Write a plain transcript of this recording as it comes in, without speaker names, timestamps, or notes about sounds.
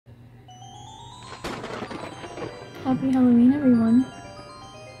Happy Halloween, everyone.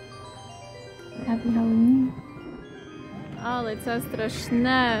 Happy Halloween. Ale co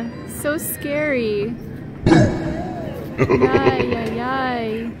straszne. So scary. Yay, yay,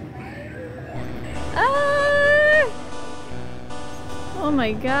 yay. Ah! Oh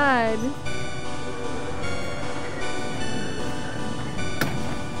my god.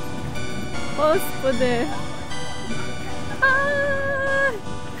 Господи. Ah!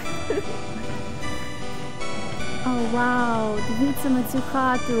 Oh wow, дивіться на цю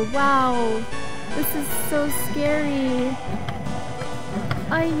хату. Wow. This is so scary.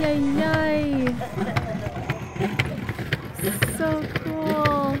 Ay, ay, ay. So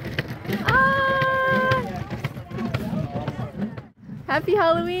cool. Ah! Happy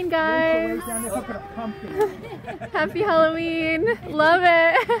Halloween, guys. Happy Halloween. Love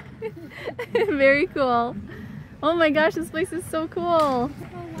it. Very cool. Oh my gosh, this place is so cool.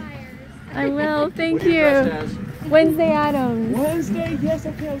 I will. Thank you. Wednesday Adams. Wednesday? Yes,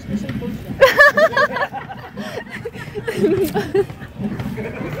 okay. I was going to say Thursday.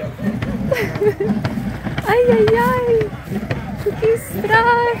 Ay, ay, ay. Який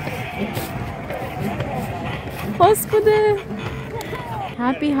страх. Господи.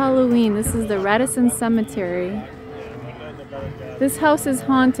 Happy Halloween. This is the Radisson Cemetery. This house is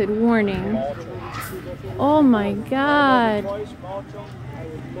haunted. Warning. Oh my god.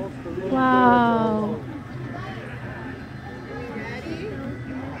 Wow.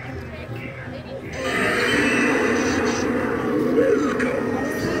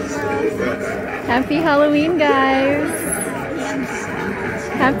 Happy Halloween, guys.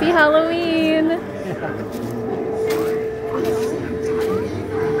 Happy Halloween.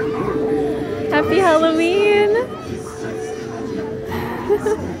 Happy Halloween.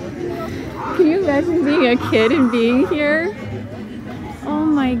 Can you imagine being a kid and being here? Oh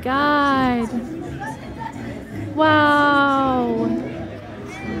my god. Wow.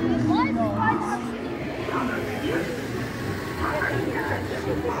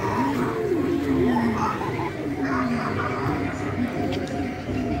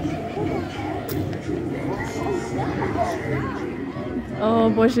 О,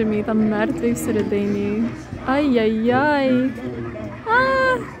 боже мій, там мертвий всередині. Ай-яй-яй.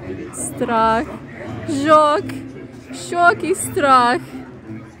 А, страх. Жок. Шок і страх.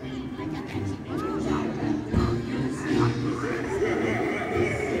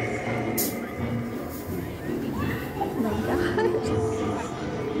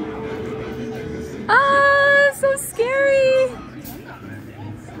 So scary.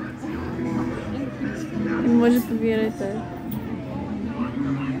 Не можу повірити.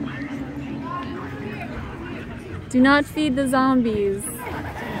 Do not feed the zombies.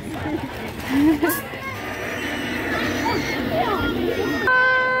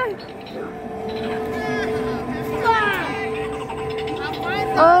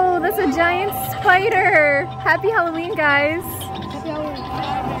 Oh, that's a giant spider. Happy Halloween, guys. Happy Halloween.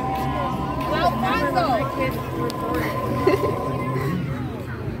 Oh my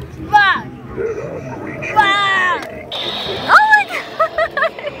god!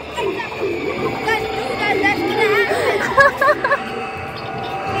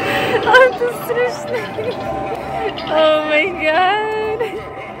 Oh my god!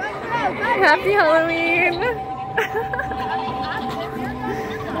 Happy Halloween!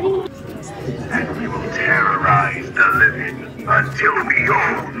 And we will terrorize the living until we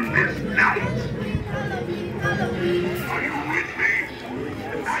own this night. Are you with me?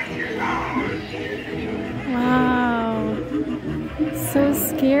 The night is ours. Wow, so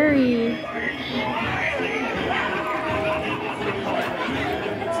scary.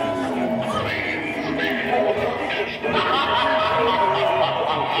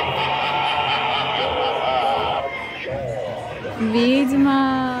 Ведьма.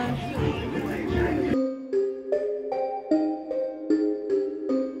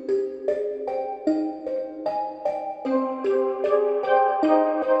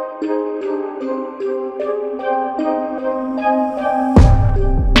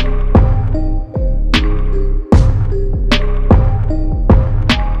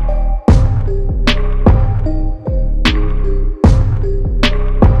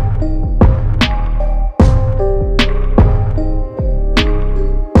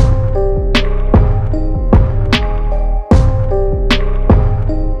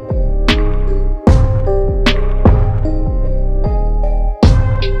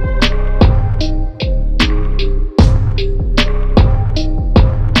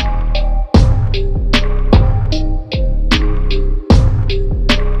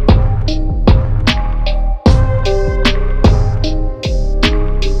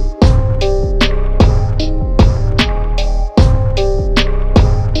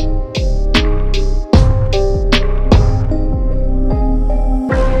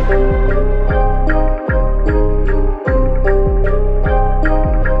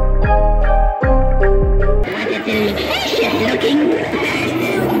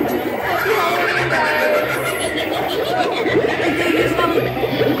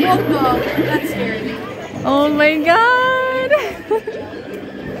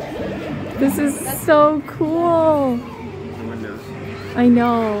 This is so cool. I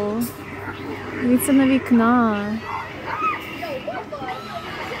know. It's на вікна.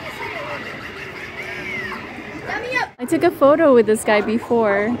 I took a photo with this guy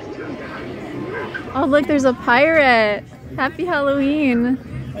before. Oh look, there's a pirate. Happy Halloween.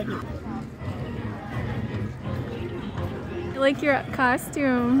 I like your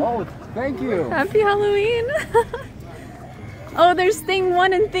costume. Oh, thank you. Happy Halloween. Oh, there's thing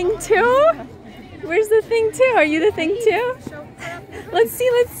 1 and thing 2? Where's the thing 2? Are you the thing 2? Let's see,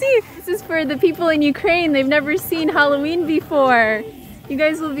 let's see. This is for the people in Ukraine. They've never seen Halloween before. You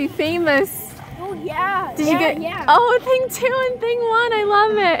guys will be famous. Oh yeah. Did you get? Yeah. Oh, thing 2 and thing 1. I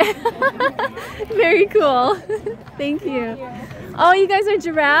love it. Very cool. Thank you. Oh, you guys are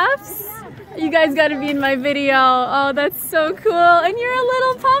giraffes? You guys got to be in my video. Oh, that's so cool. And you're a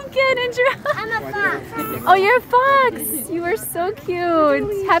little pumpkin and giraffe. I'm a fox. Oh, you're a fox. You are so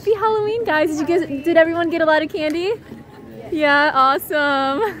cute. Happy Halloween, guys. Did everyone get a lot of candy? Yeah,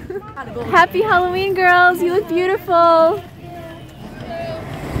 awesome. Happy Halloween, girls. You look beautiful.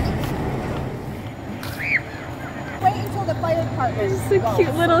 Wait until the fire department. Just a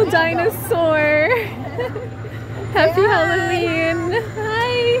cute little dinosaur. Happy Halloween.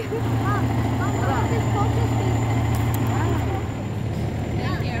 Hi.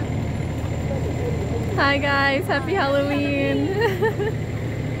 Hi guys, happy Halloween.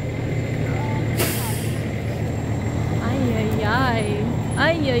 Ай-яй-яй.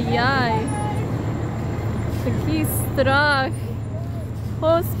 Ай-яй-яй. Такий страх.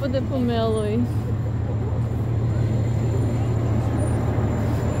 Господи, помилуй.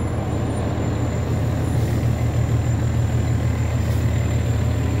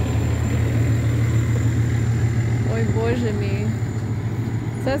 Ой, Боже мій.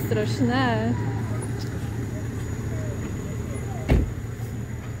 Це страшне.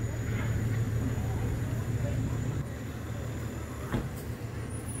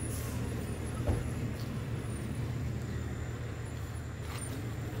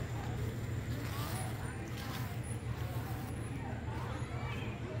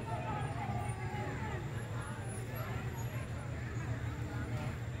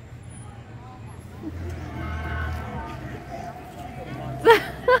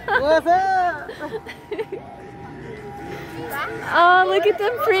 What's up? Oh, look at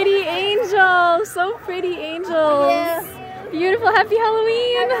them pretty angels. So pretty angels. Yeah. Beautiful. Happy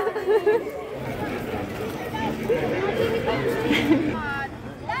Halloween.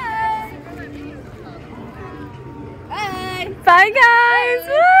 Bye, guys.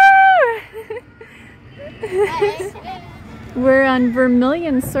 Woo! We're on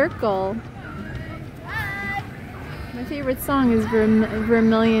Vermilion Circle. My favorite song is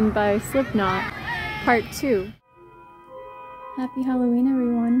Vermilion by Slipknot, Part 2. Happy Halloween,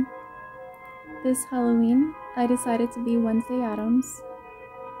 everyone. This Halloween, I decided to be Wednesday Addams.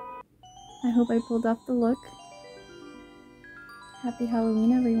 I hope I pulled off the look. Happy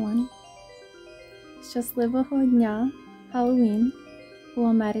Halloween, everyone. Щасливого дня, Halloween, у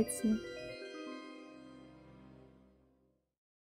Америці.